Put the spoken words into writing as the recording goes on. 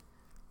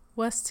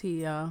What's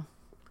tea, y'all?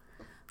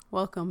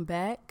 Welcome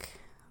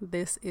back.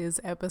 This is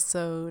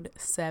episode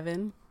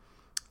 7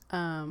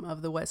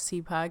 of the What's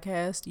Tea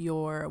podcast,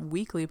 your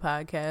weekly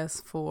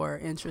podcast for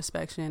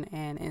introspection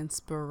and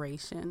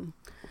inspiration.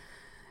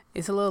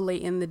 It's a little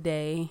late in the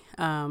day,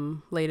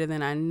 later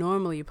than I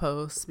normally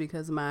post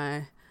because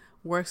my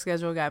work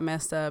schedule got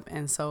messed up.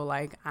 And so,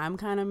 I'm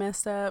kind of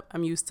messed up.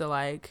 I'm used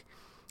to,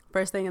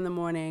 first thing in the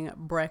morning,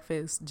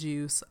 breakfast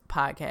juice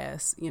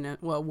podcast,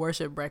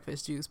 worship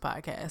breakfast juice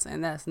podcast.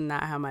 And that's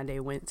not how my day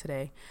went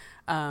today.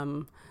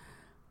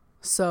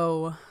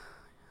 So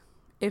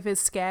if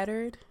it's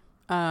scattered,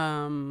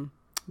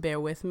 bear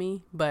with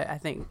me, but I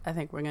think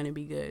we're going to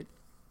be good.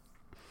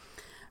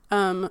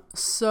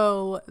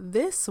 So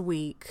this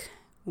week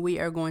we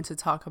are going to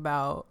talk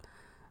about,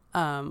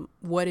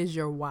 what is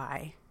your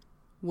why?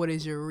 What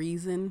is your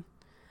reason?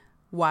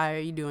 Why are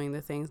you doing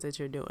the things that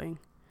you're doing?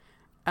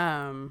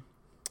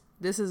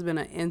 This has been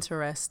an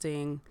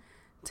interesting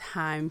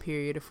time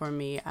period for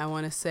me. I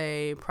want to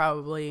say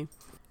probably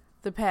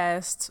the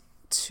past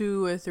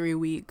 2 or 3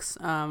 weeks,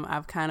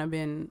 I've kind of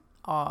been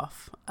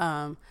off.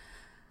 I've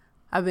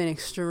been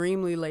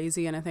extremely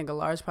lazy, and I think a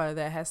large part of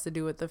that has to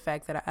do with the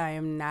fact that I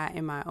am not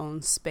in my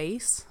own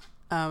space.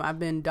 I've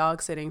been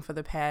dog sitting for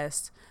the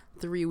past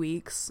 3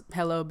 weeks.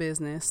 Hello,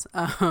 business.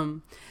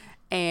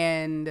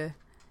 And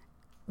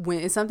when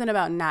it's something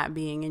about not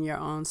being in your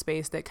own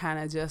space that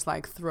kind of just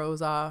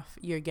throws off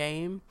your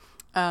game.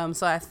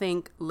 So I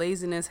think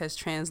laziness has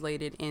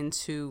translated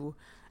into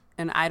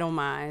an idle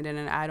mind, and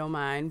an idle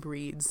mind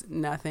breeds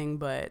nothing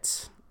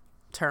but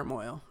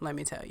turmoil, let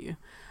me tell you.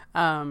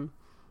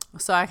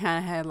 So I kind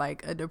of had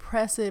a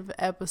depressive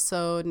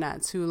episode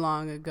not too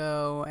long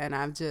ago, and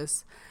I've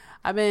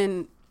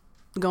been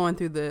going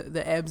through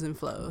the ebbs and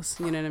flows,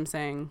 you know what I'm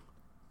saying?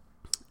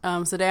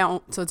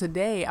 So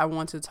today I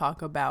want to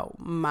talk about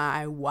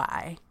my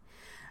why.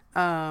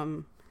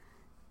 When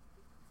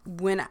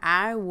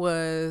I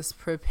was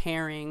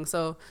preparing,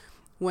 so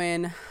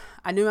when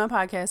I do my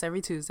podcast every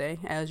Tuesday,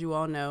 as you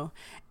all know,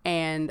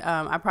 and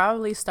I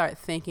probably start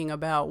thinking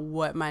about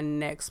what my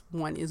next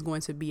one is going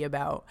to be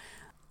about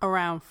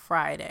around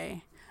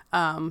Friday.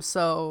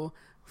 So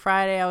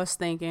Friday I was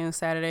thinking,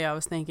 Saturday I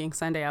was thinking,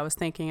 Sunday I was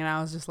thinking, and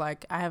I was just I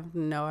have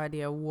no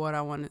idea what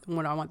I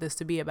want this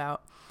to be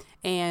about.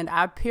 And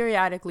I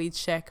periodically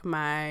check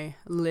my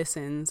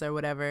listens or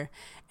whatever.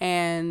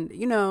 And,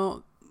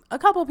 a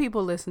couple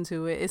people listen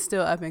to it. It's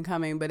still up and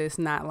coming, but it's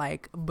not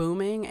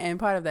booming. And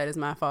part of that is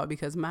my fault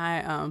because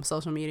my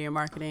social media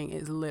marketing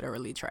is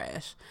literally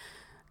trash.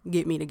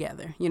 Get me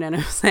together. You know what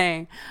I'm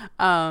saying?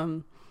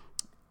 And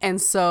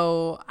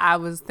so I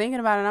was thinking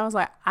about it, and I was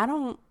like, I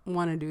don't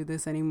want to do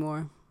this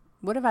anymore.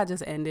 What if I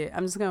just end it?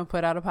 I'm just going to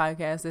put out a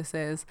podcast that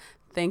says,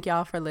 thank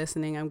y'all for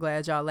listening. I'm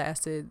glad y'all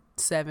lasted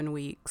 7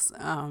 weeks.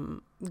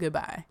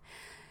 Goodbye.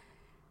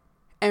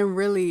 And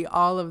really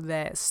all of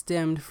that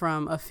stemmed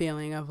from a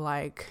feeling of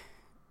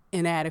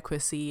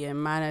inadequacy in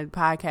my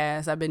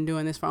podcast. I've been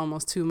doing this for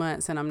almost 2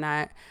 months, and I'm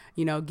not,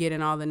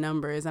 getting all the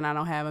numbers, and I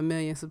don't have 1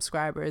 million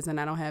subscribers, and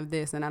I don't have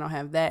this, and I don't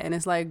have that. And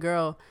it's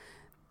girl,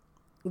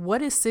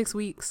 what is 6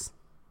 weeks?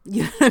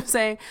 You know what I'm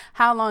saying?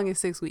 How long is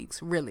 6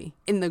 weeks, really,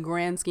 in the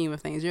grand scheme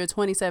of things? You're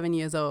 27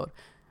 years old.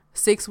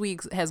 6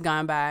 weeks has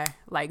gone by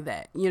like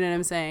that. You know what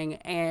I'm saying?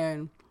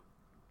 And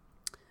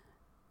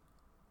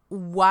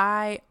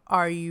why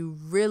are you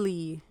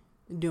really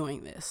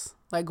doing this?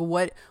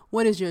 What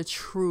is your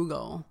true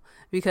goal?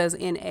 Because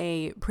in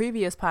a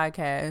previous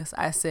podcast,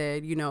 I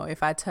said,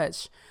 if I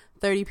touch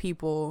 30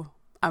 people,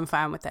 I'm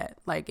fine with that.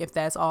 If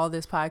that's all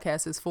this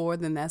podcast is for,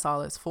 then that's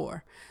all it's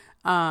for.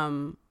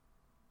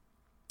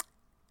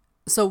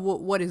 So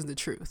what is the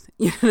truth?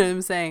 You know what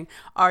I'm saying?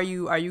 Are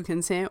you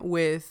content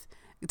with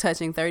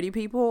touching 30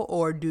 people,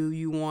 or do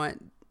you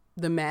want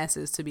the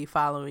masses to be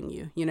following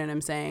you? You know what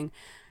I'm saying?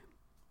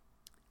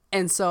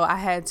 And so I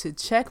had to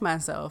check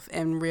myself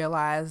and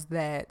realize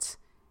that,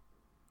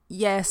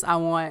 yes, I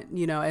want,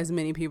 as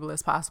many people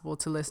as possible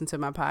to listen to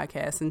my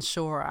podcast. And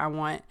sure, I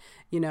want,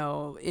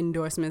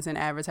 endorsements and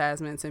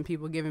advertisements and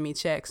people giving me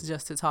checks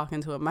just to talk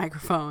into a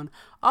microphone.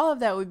 All of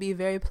that would be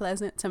very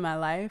pleasant to my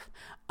life.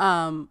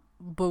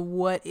 But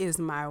what is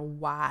my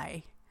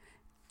why?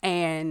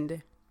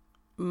 And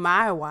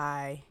my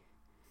why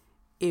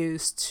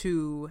is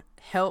to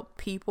help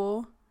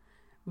people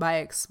by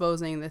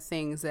exposing the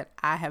things that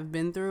I have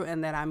been through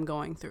and that I'm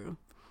going through.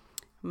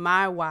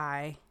 My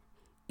why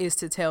is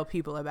to tell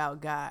people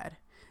about God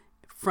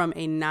from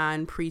a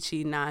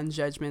non-preachy,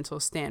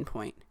 non-judgmental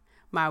standpoint.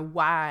 My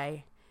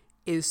why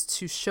is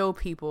to show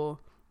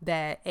people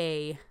that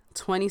a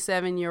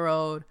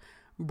 27-year-old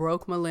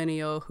broke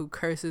millennial who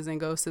curses and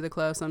goes to the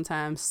club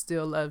sometimes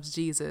still loves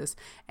Jesus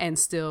and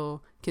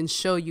still can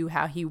show you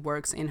how he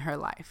works in her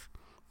life.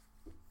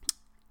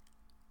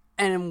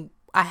 And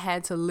I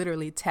had to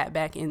literally tap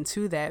back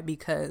into that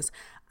because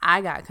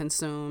I got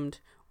consumed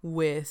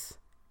with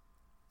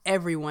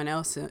everyone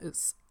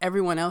else's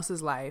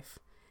life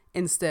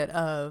instead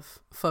of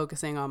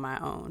focusing on my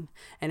own,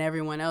 and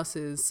everyone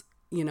else's,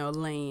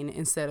 lane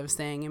instead of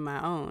staying in my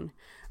own.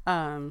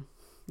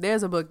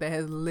 there's a book that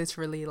has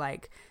literally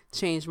like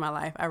changed my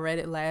life. I read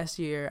it last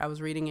year. I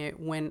was reading it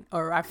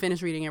I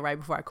finished reading it right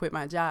before I quit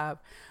my job,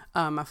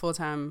 my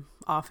full-time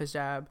office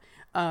job.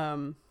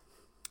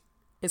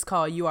 It's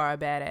called You Are a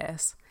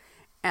Badass.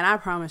 And I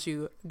promise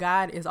you,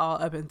 God is all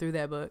up and through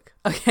that book,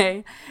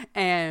 okay?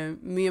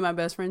 And me and my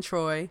best friend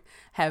Troy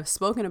have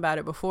spoken about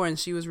it before, and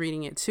she was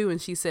reading it too,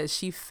 and she said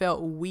she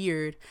felt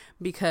weird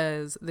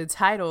because the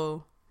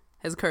title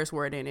has a curse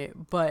word in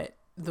it, but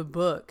the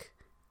book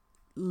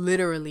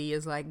literally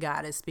is like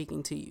God is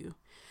speaking to you.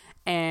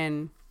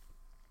 And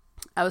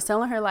I was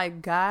telling her,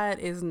 like, God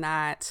is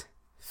not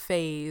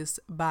fazed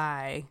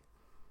by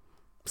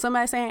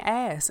somebody saying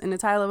ass in the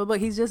title of a book.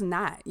 He's just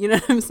not. You know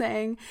what I'm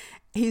saying?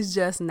 He's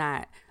just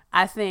not.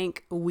 I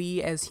think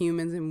we as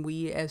humans and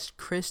we as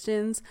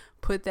Christians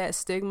put that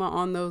stigma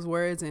on those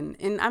words. And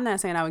I'm not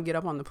saying I would get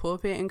up on the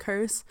pulpit and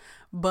curse,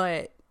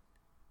 but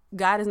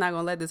God is not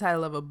going to let the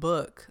title of a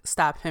book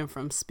stop him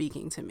from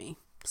speaking to me.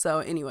 So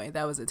anyway,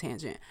 that was a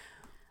tangent.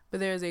 But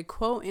there's a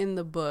quote in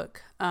the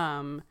book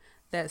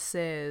that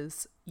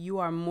says, "You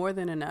are more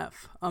than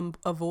enough.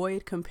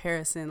 Avoid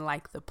comparison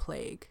like the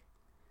plague."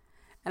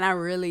 And I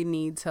really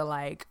need to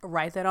like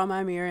write that on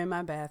my mirror in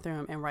my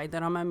bathroom and write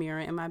that on my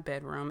mirror in my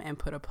bedroom and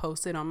put a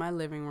Post-it on my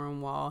living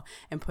room wall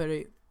and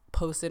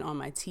post it on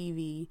my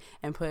TV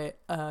and put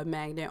a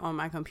magnet on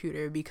my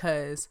computer,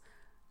 because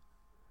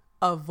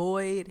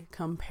avoid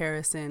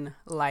comparison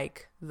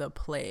like the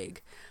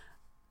plague.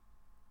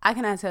 I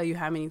cannot tell you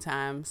how many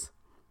times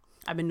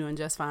I've been doing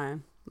just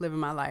fine, living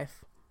my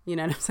life. You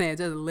know what I'm saying?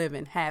 Just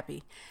living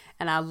happy.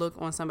 And I look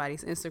on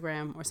somebody's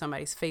Instagram or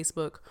somebody's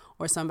Facebook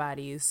or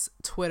somebody's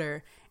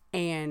Twitter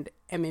and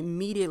am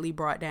immediately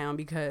brought down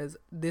because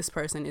this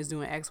person is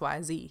doing X,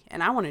 Y, Z.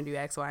 And I want to do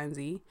X, Y, and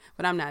Z,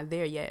 but I'm not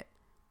there yet.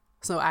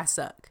 So I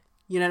suck.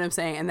 You know what I'm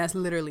saying? And that's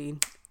literally,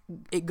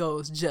 it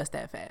goes just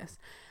that fast.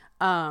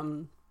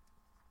 And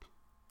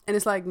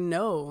it's like,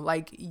 no,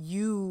 like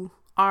you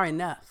are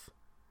enough.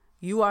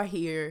 You are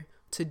here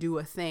to do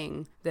a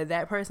thing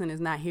that person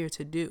is not here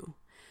to do.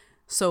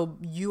 So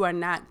you are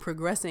not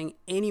progressing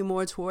any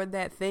more toward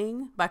that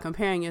thing by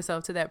comparing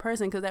yourself to that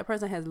person, because that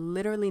person has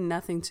literally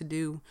nothing to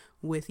do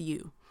with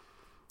you.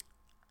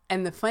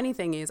 And the funny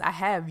thing is, I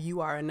have "You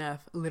Are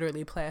Enough"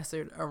 literally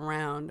plastered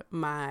around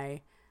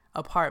my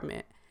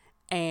apartment,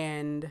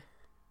 and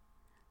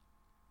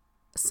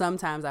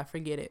sometimes I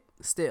forget it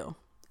still,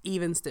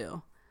 even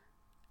still.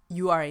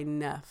 You are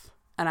enough.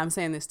 And I'm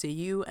saying this to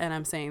you, and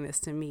I'm saying this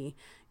to me.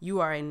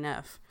 You are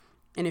enough.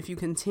 And if you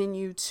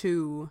continue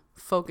to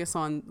focus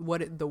on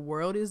what the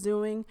world is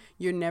doing,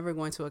 you're never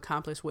going to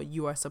accomplish what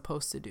you are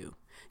supposed to do.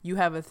 You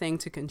have a thing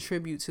to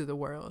contribute to the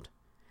world,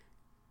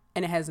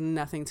 and it has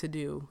nothing to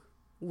do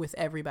with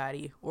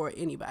everybody or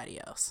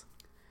anybody else.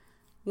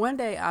 One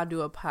day I'll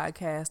do a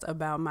podcast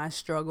about my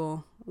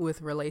struggle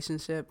with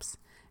relationships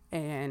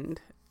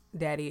and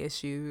daddy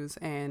issues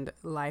and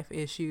life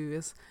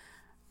issues.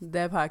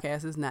 That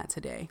podcast is not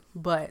today,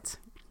 but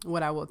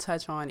what I will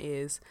touch on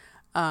is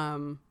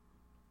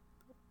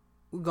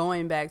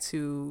going back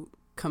to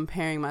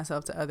comparing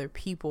myself to other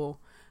people.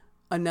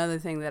 Another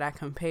thing that I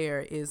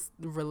compare is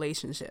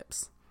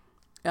relationships.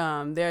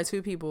 There are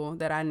two people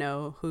that I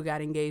know who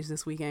got engaged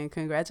this weekend.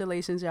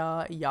 Congratulations,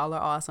 y'all. Y'all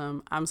are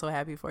awesome. I'm so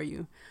happy for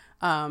you.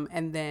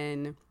 And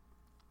then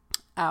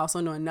I also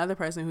know another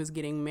person who's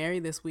getting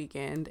married this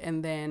weekend.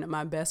 And then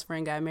my best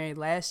friend got married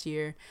last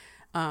year.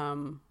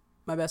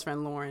 My best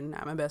friend Lauren,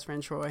 not my best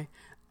friend Troy.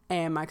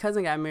 And my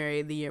cousin got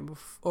married the year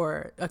before,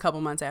 or a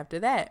couple months after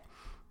that.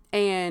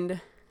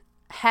 And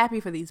happy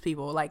for these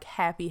people, like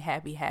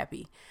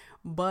happy.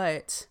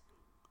 But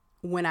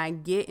when I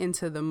get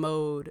into the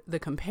mode, the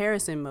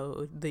comparison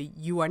mode, the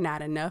you are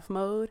not enough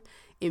mode,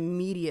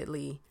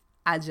 immediately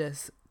I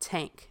just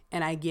tank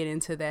and I get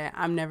into that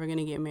I'm never going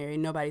to get married,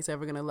 nobody's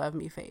ever going to love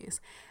me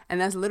phase.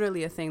 And that's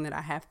literally a thing that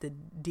I have to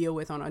deal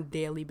with on a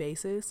daily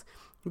basis,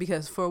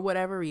 because for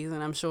whatever reason,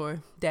 I'm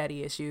sure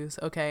daddy issues,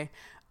 okay,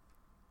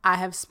 I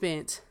have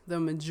spent the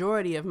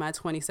majority of my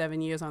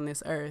 27 years on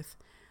this earth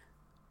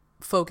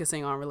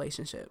focusing on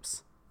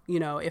relationships. You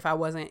know, if I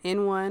wasn't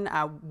in one,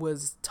 I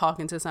was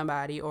talking to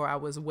somebody, or I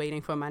was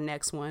waiting for my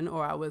next one,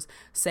 or I was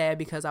sad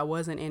because I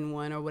wasn't in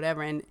one or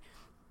whatever. And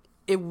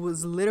it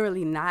was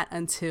literally not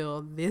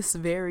until this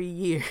very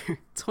year,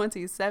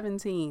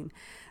 2017,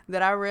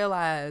 that I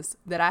realized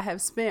that I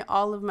have spent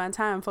all of my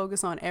time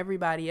focused on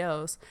everybody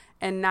else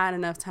and not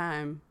enough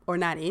time, or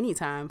not any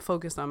time,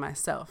 focused on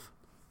myself.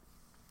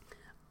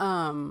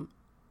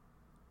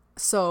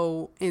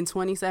 So in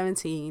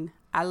 2017,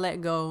 I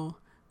let go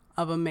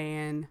of a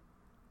man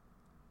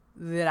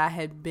that I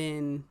had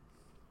been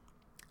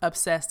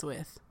obsessed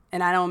with.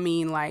 And I don't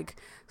mean like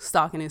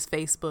stalking his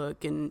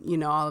Facebook and, you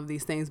know, all of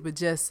these things, but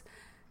just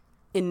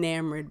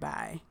enamored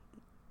by,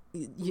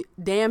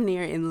 damn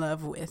near in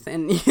love with.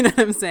 And you know what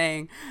I'm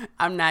saying?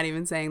 I'm not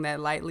even saying that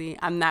lightly.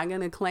 I'm not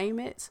going to claim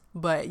it,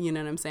 but you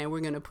know what I'm saying?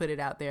 We're going to put it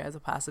out there as a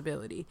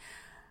possibility.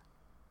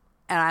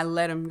 And I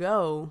let him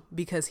go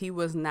because he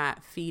was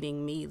not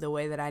feeding me the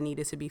way that I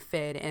needed to be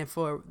fed. And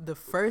for the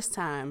first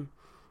time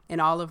in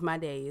all of my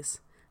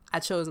days, I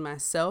chose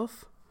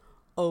myself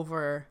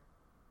over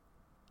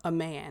a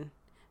man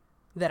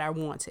that I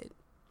wanted.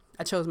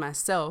 I chose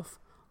myself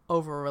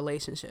over a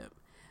relationship.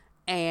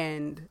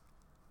 And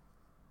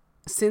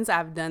since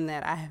I've done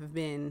that, I have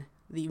been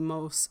the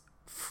most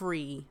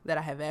free that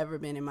I have ever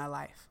been in my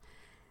life.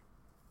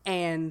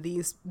 And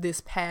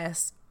this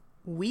past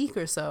week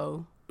or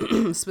so,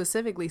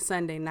 specifically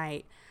Sunday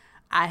night,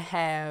 I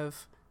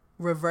have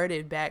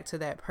reverted back to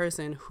that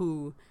person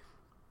who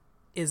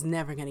is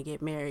never going to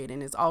get married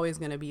and is always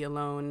going to be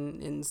alone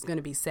and is going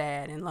to be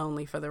sad and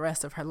lonely for the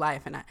rest of her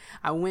life. And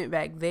I went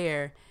back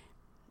there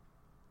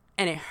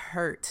and it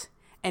hurt.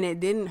 And it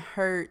didn't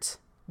hurt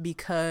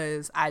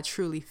because I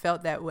truly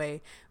felt that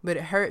way, but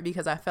it hurt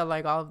because I felt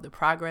like all of the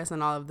progress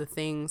and all of the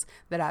things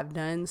that I've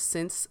done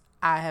since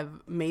I have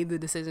made the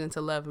decision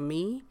to love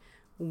me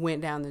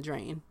went down the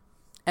drain.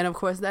 And of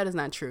course that is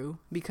not true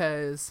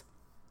because,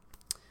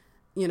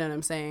 you know what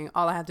I'm saying?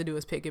 All I have to do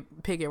is pick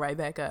it right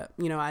back up.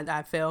 You know,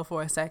 I fell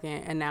for a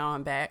second and now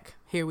I'm back.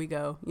 Here we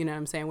go. You know what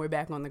I'm saying? We're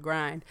back on the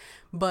grind.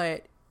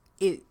 But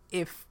it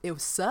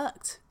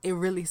sucked. It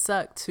really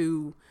sucked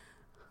to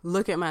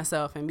look at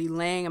myself and be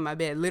laying in my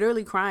bed,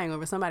 literally crying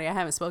over somebody I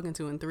haven't spoken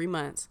to in 3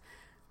 months,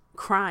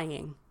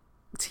 crying,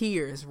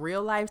 tears,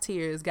 real life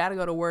tears, got to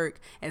go to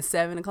work at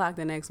 7:00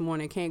 the next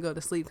morning, can't go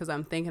to sleep because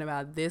I'm thinking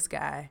about this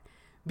guy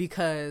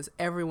because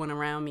everyone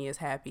around me is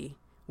happy.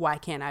 Why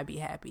can't I be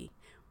happy?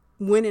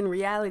 When in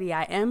reality,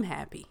 I am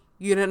happy.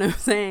 You know what I'm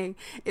saying?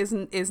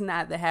 It's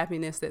not the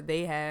happiness that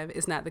they have.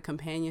 It's not the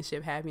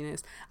companionship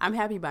happiness. I'm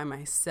happy by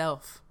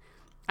myself.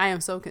 I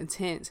am so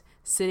content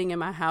sitting in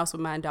my house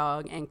with my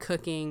dog and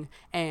cooking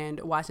and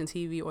watching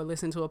TV or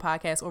listening to a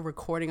podcast or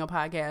recording a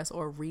podcast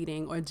or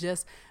reading or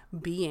just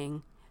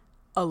being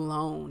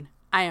alone.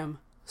 I am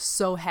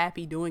so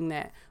happy doing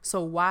that.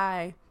 So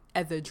why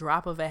at the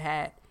drop of a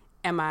hat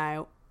am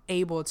I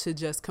able to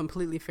just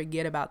completely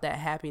forget about that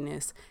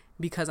happiness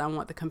because I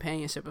want the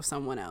companionship of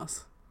someone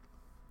else?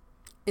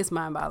 It's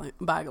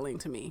mind-boggling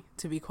to me,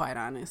 to be quite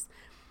honest.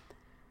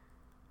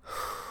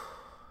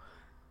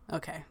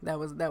 Okay, that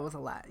was a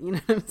lot. You know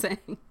what I'm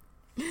saying?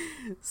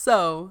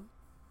 So,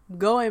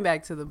 going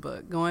back to the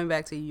book, going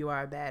back to You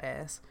Are a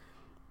Badass,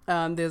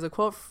 there's a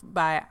quote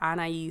by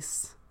Anais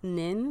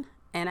Nin.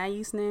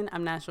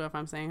 I'm not sure if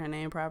I'm saying her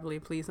name properly.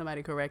 Please,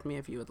 somebody correct me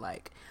if you would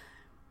like.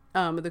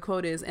 But the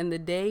quote is, "And the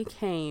day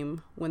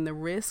came when the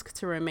risk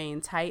to remain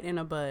tight in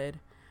a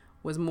bud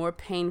was more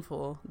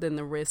painful than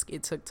the risk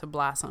it took to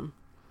blossom."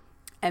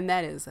 And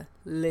that is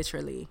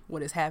literally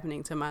what is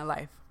happening to my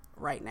life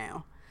right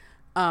now.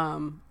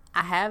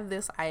 I have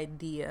this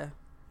idea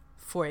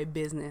for a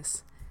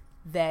business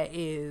that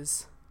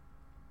is,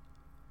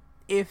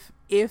 if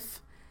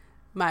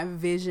my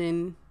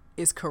vision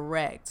is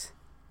correct,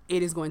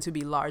 it is going to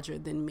be larger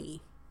than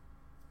me,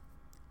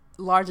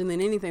 larger than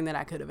anything that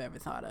I could have ever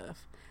thought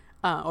of,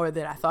 or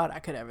that I thought I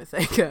could ever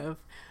think of.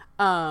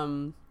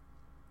 And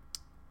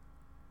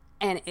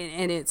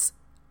it's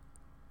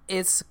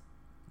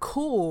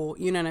cool,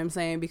 you know what I'm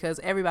saying? Because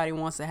everybody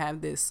wants to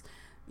have this,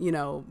 you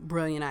know,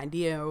 brilliant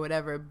idea or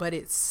whatever, but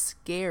it's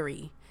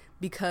scary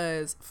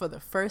because for the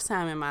first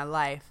time in my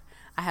life,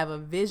 I have a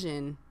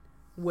vision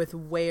with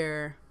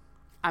where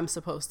I'm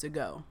supposed to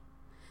go.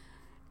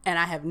 And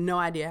I have no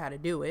idea how to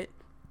do it.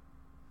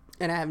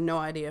 And I have no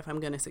idea if I'm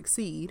going to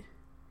succeed.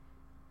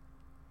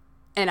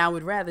 And I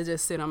would rather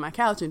just sit on my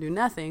couch and do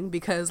nothing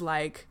because,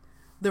 like,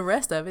 the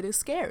rest of it is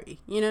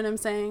scary. You know what I'm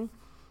saying?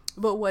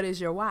 But what is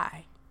your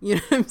why? You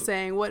know what I'm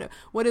saying?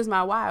 What is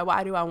my why?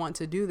 Why do I want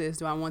to do this?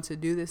 Do I want to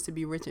do this to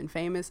be rich and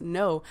famous?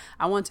 No,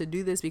 I want to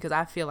do this because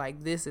I feel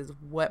like this is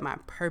what my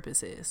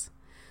purpose is.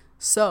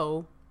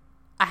 So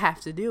I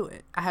have to do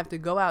it. I have to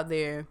go out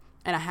there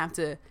and I have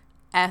to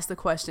ask the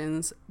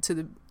questions to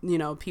the, you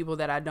know, people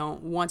that I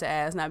don't want to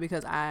ask, not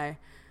because I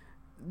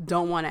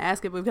don't want to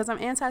ask it, but because I'm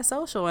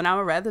antisocial and I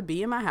would rather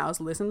be in my house,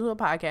 listening to a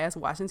podcast,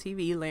 watching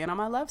TV, laying on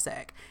my love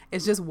sack.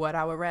 It's just what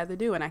I would rather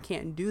do. And I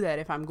can't do that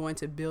if I'm going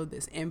to build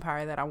this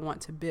empire that I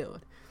want to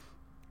build.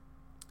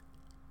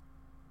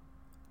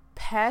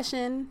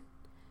 Passion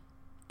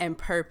and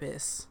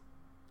purpose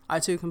are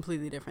two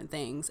completely different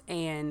things.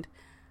 And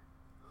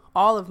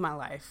all of my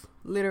life,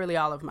 literally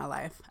all of my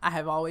life, I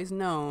have always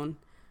known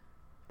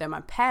that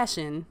my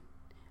passion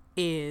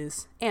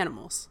is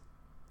animals.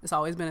 It's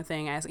always been a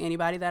thing. Ask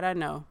anybody that I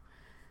know,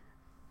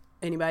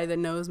 anybody that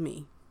knows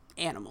me,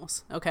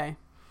 animals, okay?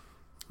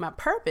 My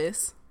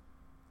purpose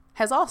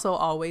has also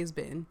always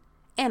been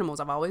animals.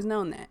 I've always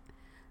known that.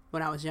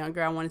 When I was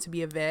younger, I wanted to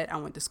be a vet. I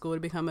went to school to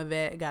become a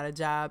vet, got a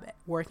job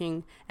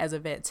working as a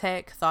vet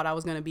tech, thought I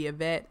was going to be a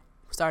vet,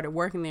 started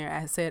working there.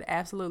 I said,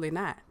 absolutely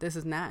not. This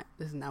is not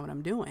what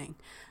I'm doing.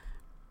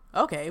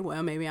 Okay,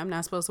 well, maybe I'm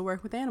not supposed to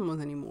work with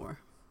animals anymore.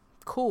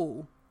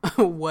 Cool.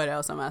 What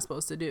else am I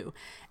supposed to do?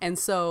 And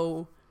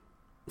so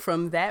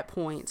from that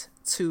point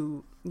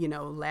to, you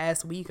know,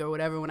 last week or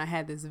whatever, when I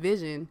had this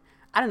vision,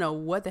 I don't know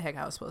what the heck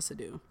I was supposed to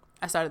do.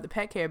 I started the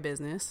pet care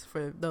business.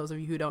 For those of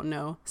you who don't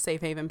know,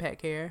 Safe Haven Pet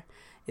Care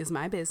is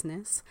my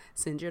business.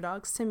 Send your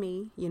dogs to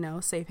me, you know,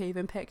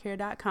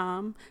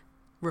 safehavenpetcare.com.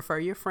 refer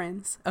your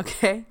friends,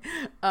 okay?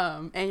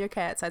 And your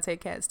cats. I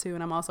take cats too.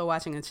 And I'm also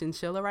watching a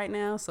chinchilla right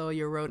now. So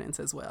your rodents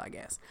as well, I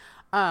guess.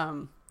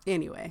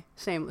 Anyway,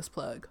 shameless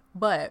plug.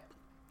 But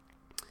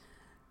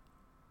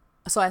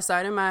so I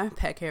started my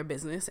pet care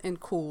business, and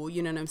cool,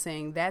 you know what I'm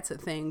saying? That's a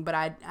thing. But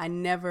I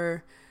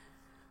never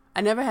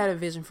had a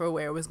vision for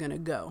where it was going to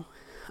go.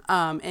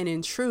 And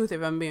in truth,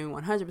 if I'm being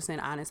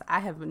 100% honest, I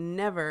have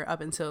never,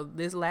 up until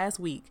this last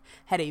week,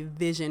 had a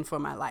vision for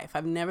my life.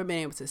 I've never been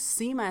able to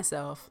see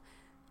myself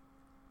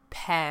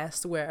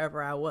past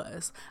wherever I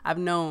was. I've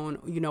known,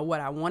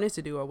 what I wanted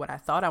to do or what I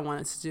thought I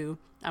wanted to do.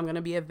 I'm going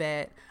to be a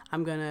vet.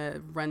 I'm going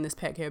to run this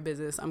pet care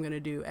business. I'm going to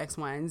do X,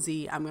 Y, and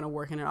Z. I'm going to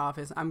work in an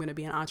office. I'm going to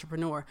be an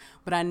entrepreneur.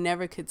 But I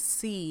never could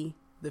see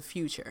the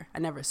future. I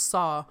never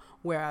saw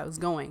where I was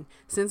going.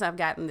 Since I've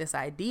gotten this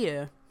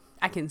idea,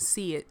 I can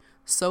see it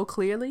so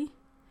clearly,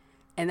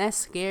 and that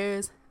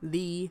scares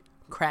the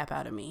crap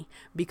out of me,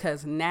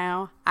 because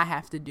now I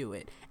have to do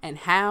it. And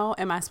how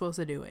am I supposed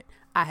to do it?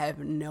 I have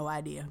no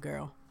idea,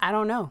 girl. I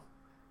don't know.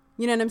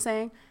 You know what I'm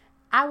saying?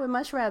 I would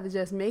much rather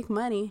just make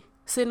money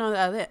sitting on the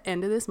other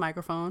end of this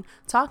microphone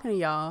talking to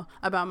y'all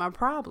about my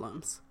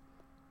problems.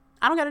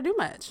 I don't got to do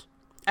much.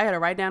 I got to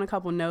write down a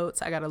couple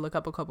notes. I got to look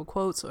up a couple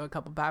quotes or a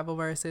couple Bible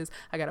verses.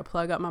 I got to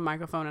plug up my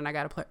microphone, and I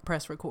got to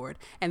press record.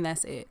 And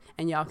that's it.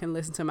 And y'all can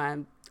listen to my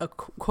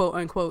quote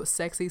unquote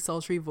sexy,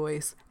 sultry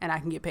voice, and I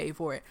can get paid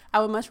for it.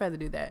 I would much rather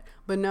do that.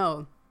 But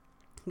no,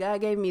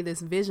 God gave me this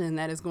vision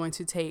that is going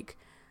to take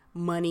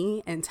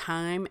money and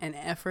time and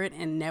effort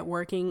and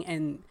networking,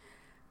 and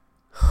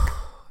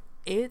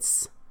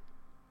it's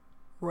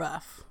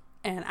rough.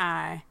 And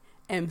I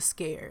am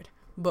scared.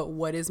 But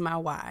what is my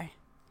why?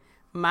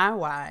 My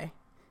why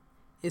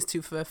is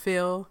to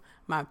fulfill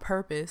my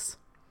purpose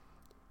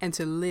and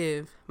to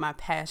live my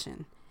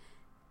passion.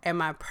 And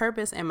my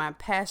purpose and my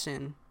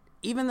passion,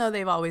 even though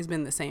they've always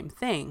been the same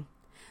thing,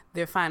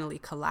 they're finally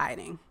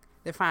colliding.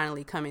 They're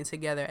finally coming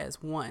together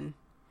as one.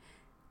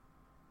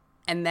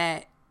 And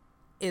that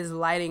is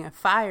lighting a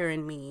fire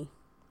in me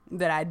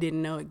that I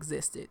didn't know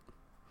existed.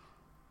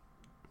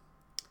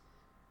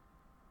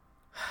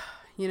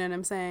 You know what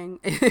I'm saying?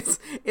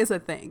 It's a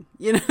thing.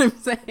 You know what I'm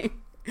saying?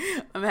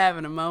 I'm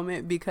having a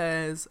moment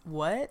because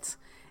what?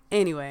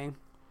 Anyway,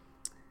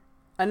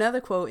 another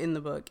quote in the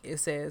book, it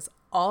says,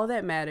 all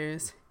that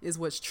matters is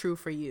what's true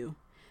for you.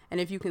 And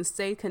if you can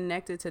stay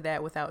connected to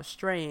that without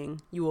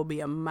straying, you will be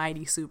a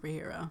mighty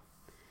superhero.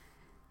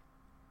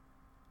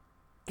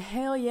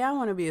 Hell yeah, I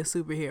want to be a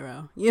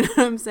superhero. You know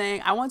what I'm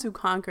saying? I want to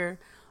conquer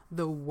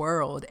the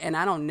world. And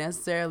I don't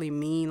necessarily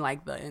mean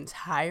like the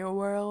entire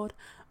world,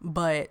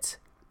 but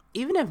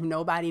even if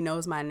nobody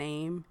knows my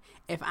name,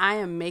 if I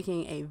am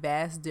making a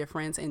vast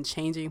difference in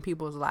changing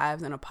people's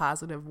lives in a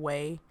positive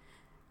way,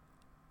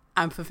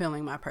 I'm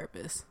fulfilling my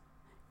purpose.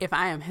 If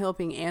I am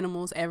helping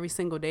animals every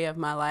single day of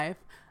my life,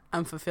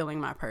 I'm fulfilling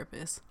my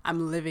purpose.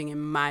 I'm living in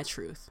my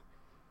truth.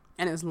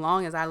 And as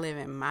long as I live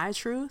in my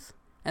truth,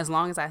 as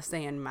long as I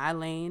stay in my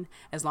lane,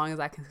 as long as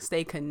I can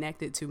stay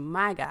connected to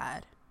my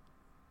God,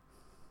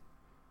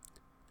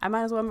 I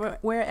might as well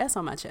wear an S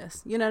on my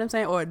chest. You know what I'm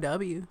saying? Or a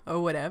W or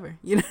whatever.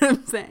 You know what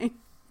I'm saying?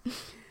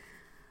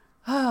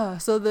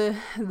 So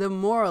the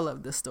moral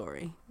of the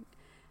story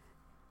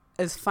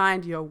is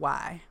find your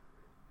why.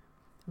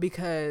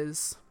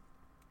 Because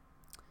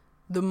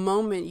the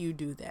moment you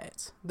do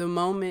that, the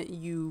moment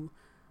you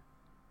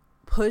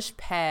push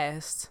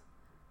past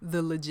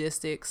the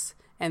logistics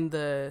and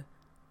the,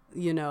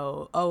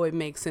 oh, it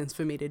makes sense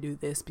for me to do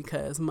this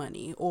because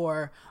money,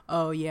 or,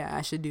 oh yeah,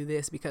 I should do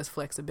this because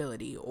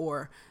flexibility,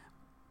 or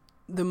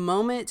the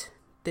moment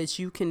that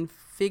you can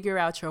figure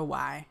out your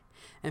why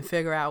and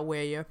figure out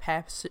where your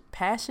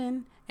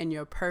passion and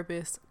your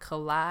purpose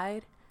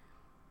collide,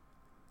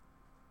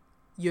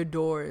 your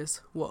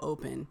doors will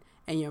open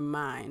and your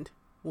mind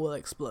will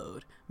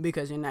explode,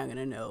 because you're not going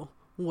to know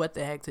what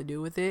the heck to do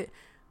with it.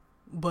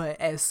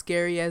 But as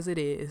scary as it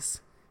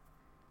is,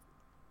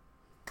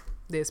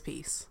 there's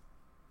peace.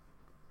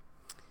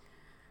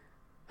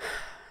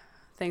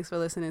 Thanks for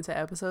listening to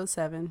episode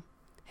 7.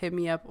 Hit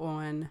me up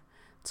on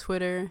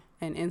Twitter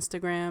and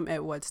Instagram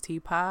at What's Tea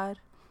Pod.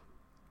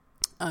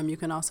 You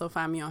can also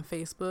find me on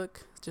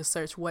Facebook. Just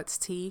search What's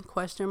Tea ?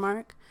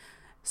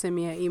 Send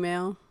me an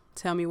email.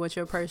 Tell me what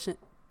your passion.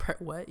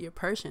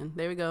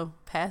 There we go.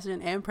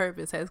 Passion and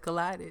purpose has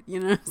collided. You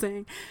know what I'm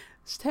saying?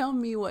 Just tell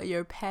me what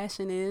your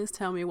passion is.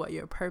 Tell me what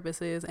your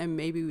purpose is, and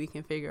maybe we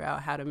can figure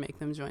out how to make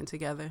them join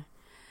together.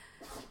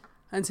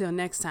 Until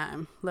next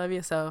time, love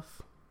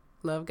yourself,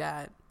 love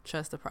God,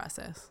 trust the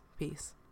process. Peace.